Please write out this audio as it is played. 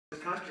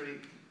country,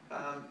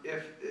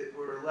 if it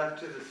were left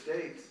to the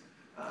states,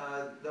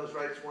 those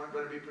rights weren't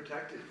going to be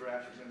protected for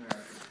African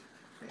Americans.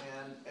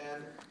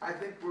 And I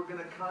think we're going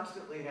to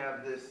constantly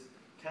have this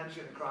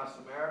tension across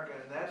America,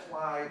 and that's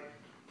why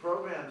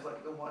programs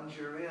like the ones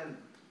you're in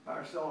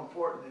are so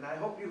important. And I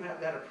hope you have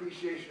that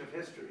appreciation of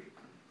history,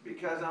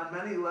 because on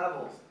many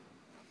levels,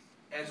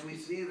 as we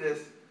see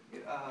this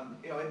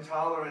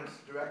intolerance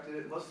directed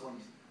at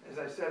Muslims, as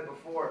I said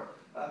before,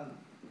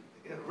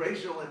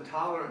 racial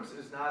intolerance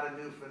is not a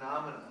new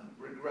phenomenon,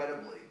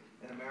 regrettably,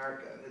 in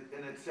America.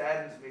 And it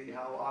saddens me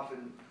how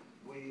often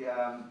we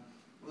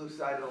lose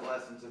sight of the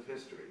lessons of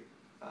history.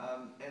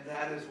 And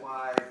that is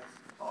why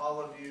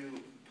all of you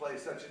play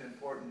such an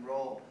important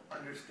role,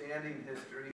 understanding history.